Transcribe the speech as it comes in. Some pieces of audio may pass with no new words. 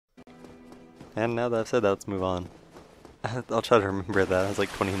And now that I've said that, let's move on. I'll try to remember that. I was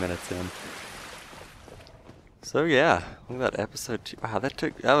like 20 minutes in. So yeah, look at that episode 2. Wow,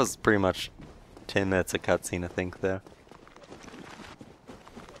 that was pretty much 10 minutes of cutscene, I think, though.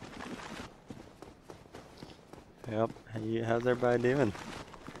 Yep, how's everybody doing?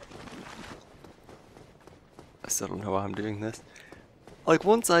 I still don't know why I'm doing this. Like,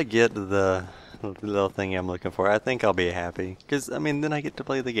 once I get the little thing I'm looking for, I think I'll be happy. Because, I mean, then I get to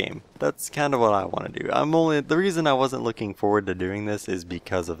play the game. That's kind of what I want to do. The reason I wasn't looking forward to doing this is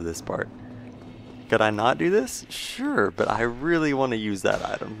because of this part. Could I not do this? Sure, but I really want to use that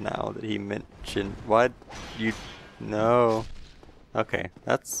item now that he mentioned. Why'd you... No. Okay,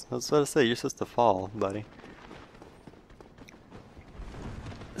 that's what I say. You're supposed to fall, buddy.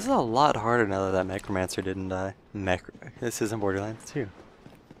 This is a lot harder now that Necromancer didn't die. This isn't Borderlands 2.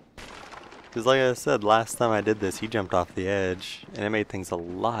 Because like I said, last time I did this, he jumped off the edge, and it made things a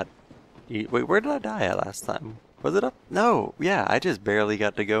lot... Wait, where did I die at last time? Was it up? No! Yeah, I just barely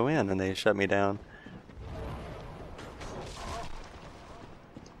got to go in, and they shut me down.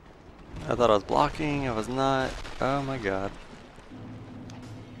 I thought I was blocking, I was not. Oh my god.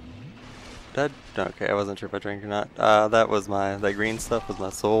 Okay, I wasn't sure if I drank or not. That green stuff was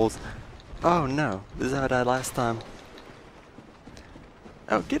my souls. Oh no, this is how I died last time.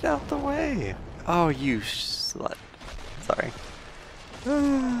 Oh, get out the way! Oh, you slut. Sorry.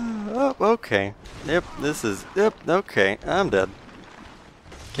 Oh, okay. Yep, okay, I'm dead.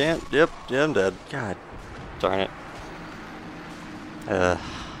 Yep, yeah, I'm dead. God darn it.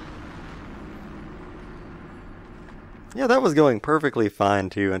 Yeah, that was going perfectly fine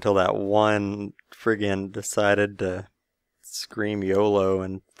too until that one friggin' decided to scream YOLO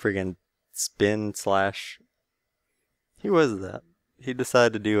and friggin' spin slash... Who was that? He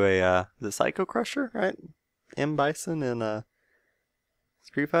decided to do the Psycho Crusher, right? M. Bison in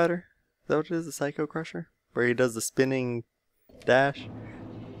Street Fighter? Is that what it is, the Psycho Crusher? Where he does the spinning dash?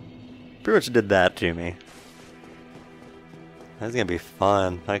 Pretty much did that to me. That's gonna be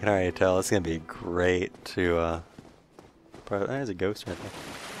fun. I can already tell. It's gonna be great to there's a ghost right there.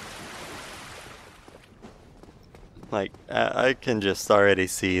 Like, I can just already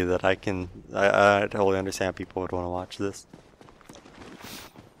see that I totally understand people would want to watch this.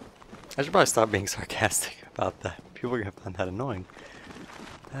 I should probably stop being sarcastic about that. People are gonna find that annoying.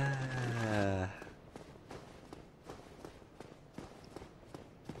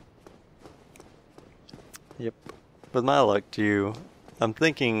 Yep. With my luck too, I'm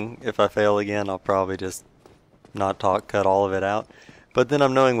thinking if I fail again, I'll probably just not talk, cut all of it out. But then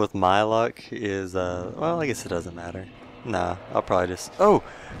I'm knowing with my luck is, well, I guess it doesn't matter. Nah, I'll probably just... Oh!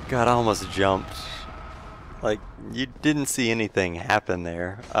 God, I almost jumped. Like, you didn't see anything happen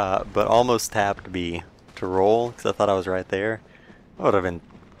there, but almost tapped B to roll, because I thought I was right there. That would have been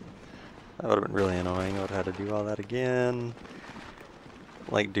really annoying. I would have had to do all that again.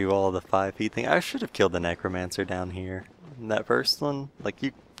 Like, do all the 5 feet thing. I should have killed the Necromancer down here. That first one, like,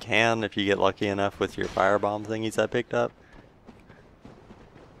 you can if you get lucky enough with your firebomb thingies I picked up.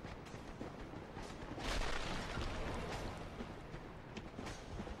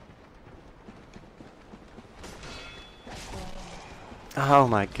 Oh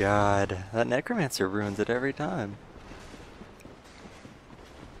my god, that Necromancer ruins it every time.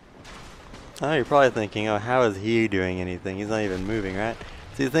 Oh, you're probably thinking, oh, how is he doing anything? He's not even moving, right?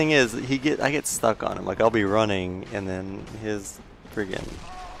 See, the thing is, I get stuck on him. Like, I'll be running, and then his friggin'...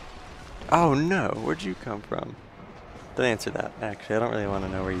 Oh no, where'd you come from? Don't answer that, actually. I don't really want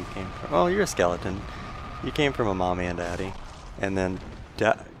to know where you came from. Oh, you're a skeleton. You came from a mommy and daddy. And then...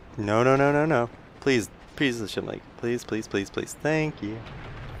 No. Please, Shimley. Please. Thank you.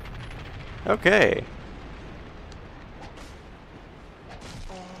 Okay.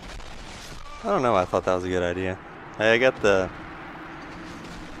 I don't know, I thought that was a good idea. Hey, I got the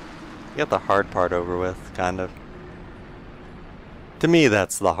hard part over with, kind of. To me,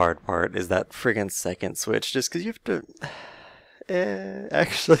 that's the hard part, is that friggin' second switch, just because you have to...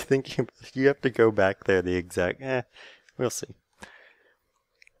 actually thinking you have to go back there the exact... we'll see.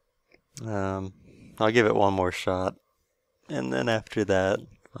 I'll give it one more shot. And then after that,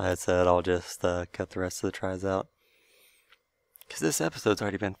 like I said, I'll just cut the rest of the tries out. Because this episode's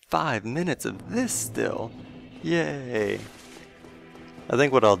already been 5 minutes of this still. Yay! I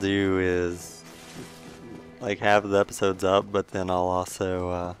think what I'll do is like have the episodes up, but then I'll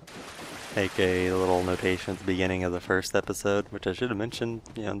also make a little notation at the beginning of the first episode, which I should have mentioned,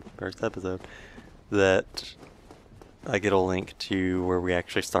 in the first episode, that I get a link to where we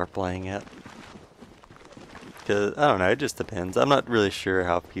actually start playing it. Because, I don't know, it just depends. I'm not really sure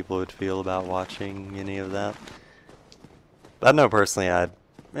how people would feel about watching any of that. I know personally I'd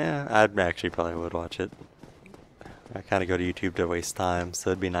Yeah, I'd actually probably would watch it. I kind of go to YouTube to waste time, so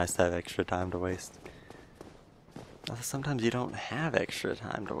it'd be nice to have extra time to waste. Although sometimes you don't have extra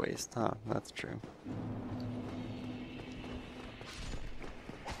time to waste, huh? That's true.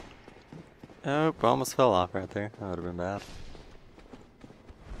 Oh, almost fell off right there. That would have been bad.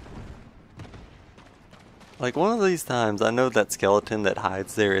 Like, one of these times, I know that skeleton that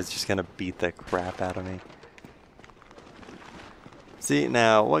hides there is just gonna beat the crap out of me. See,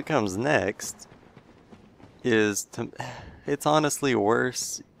 now, what comes next is it's honestly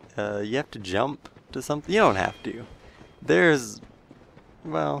worse. You have to jump to something. You don't have to. There's,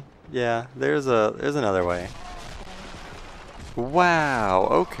 well, yeah, there's another way. Wow,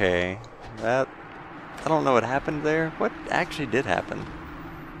 okay. I don't know what happened there. What actually did happen?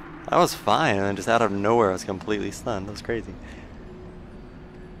 I was fine, and then just out of nowhere I was completely stunned. That was crazy.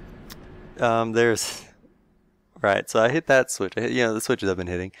 Right, so I hit that switch. The switches I've been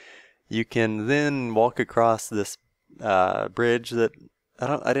hitting. You can then walk across this bridge that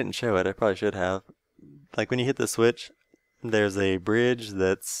I didn't show it. I probably should have. Like when you hit the switch, there's a bridge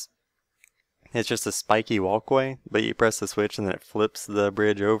it's just a spiky walkway, but you press the switch and then it flips the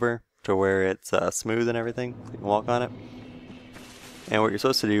bridge over to where it's smooth and everything. So you can walk on it. And what you're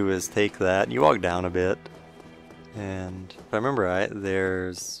supposed to do is take that, and you walk down a bit, and if I remember right,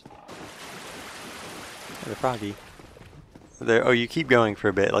 there's the froggy. Oh, you keep going for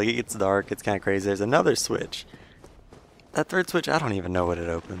a bit, like it gets dark, it's kind of crazy. There's another switch. That third switch, I don't even know what it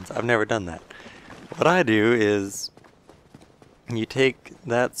opens. I've never done that. What I do is, you take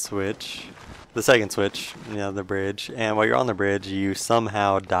that switch, the second switch, the bridge, and while you're on the bridge, you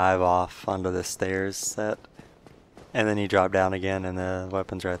somehow dive off onto the stairs set. And then you drop down again and the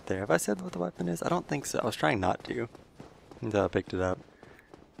weapon's right there. Have I said what the weapon is? I don't think so. I was trying not to until I picked it up.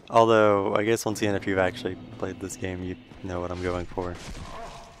 Although, I guess once again, if you've actually played this game, you know what I'm going for.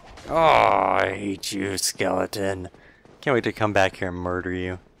 Oh, I hate you, skeleton. Can't wait to come back here and murder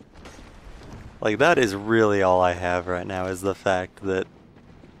you. Like, that is really all I have right now, is the fact that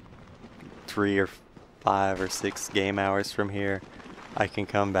 3 or 5 or 6 game hours from here, I can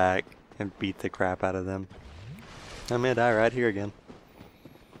come back and beat the crap out of them. I'm gonna die right here again.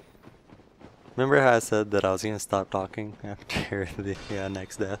 Remember how I said that I was gonna stop talking after the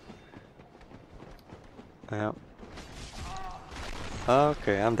next death? Yep.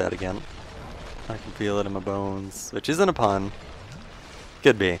 Okay, I'm dead again. I can feel it in my bones, which isn't a pun.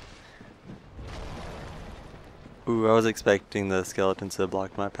 Could be. Ooh, I was expecting the skeletons to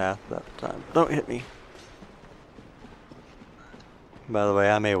block my path that time. Don't hit me. By the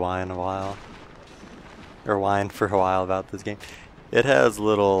way, I may whine a while. Or whine for a while about this game. It has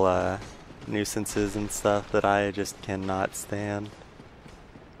little nuisances and stuff that I just cannot stand.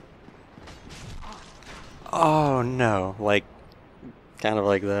 Oh no, like, kind of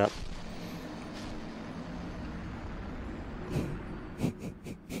like that.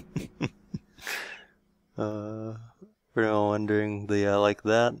 For anyone wondering, like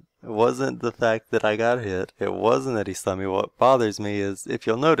that, it wasn't the fact that I got hit. It wasn't that he stunned me. What bothers me is, if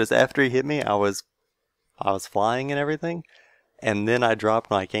you'll notice, after he hit me, I was flying and everything, and then I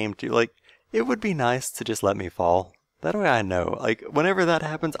dropped when I came to. Like, it would be nice to just let me fall. That way I know. Like, whenever that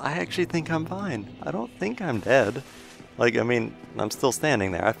happens, I actually think I'm fine. I don't think I'm dead. Like, I mean, I'm still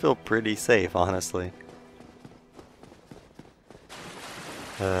standing there. I feel pretty safe, honestly.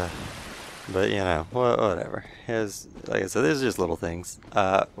 But, whatever. Like I said, there's just little things.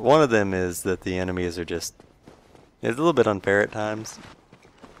 One of them is that the enemies are just... It's a little bit unfair at times.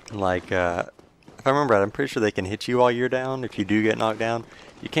 Like, if I remember right, I'm pretty sure they can hit you while you're down if you do get knocked down.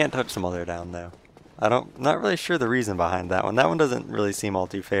 You can't touch them while they're down, though. Not really sure the reason behind that one. That one doesn't really seem all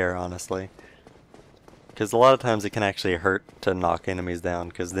too fair, honestly. Because a lot of times it can actually hurt to knock enemies down,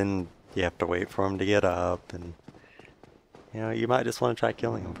 because then you have to wait for them to get up, and you might just want to try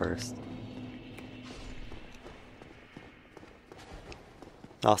killing them first.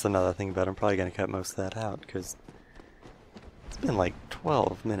 Also, another thing about it, I'm probably going to cut most of that out, because it's been like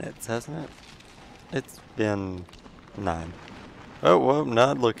 12 minutes, hasn't it? It's been 9. Oh, whoa,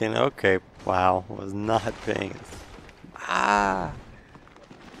 not looking. Okay, wow, was not paying. Ah!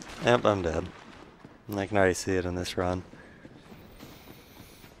 Yep, I'm dead. I can already see it in this run.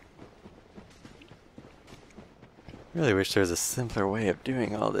 Really wish there was a simpler way of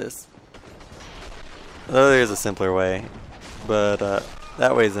doing all this. Oh, there's a simpler way, but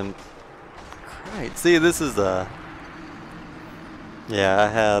that way's in. Right. See, this is yeah, I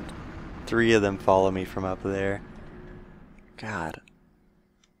had 3 of them follow me from up there. God.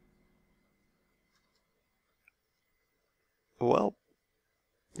 Well,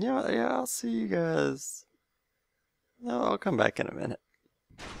 yeah, I'll see you guys. No, I'll come back in a minute.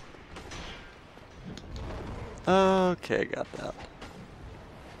 Okay, got that.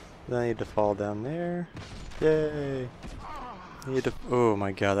 Then I need to fall down there. Yay! Need to. Oh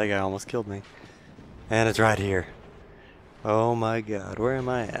my god, that guy almost killed me. And it's right here. Oh my god, where am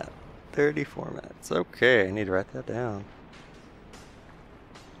I at? 34 minutes. Okay, I need to write that down.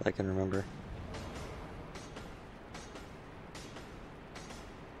 If I can remember.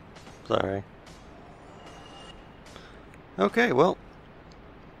 Sorry. Okay, well.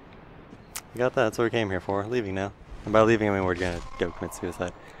 Got that. That's what we came here for. Leaving now. And by leaving, I mean we're gonna go commit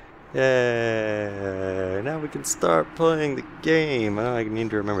suicide. Yay! Now we can start playing the game. Oh, I need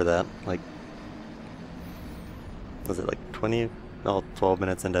to remember that. Like, was it like 20? Oh, 12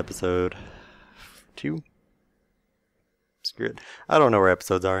 minutes into episode 2? Screw it. I don't know where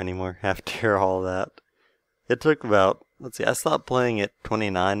episodes are anymore after all that. It took about, let's see, I stopped playing at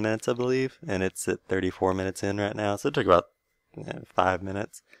 29 minutes, I believe, and it's at 34 minutes in right now, so it took about 5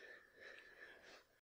 minutes.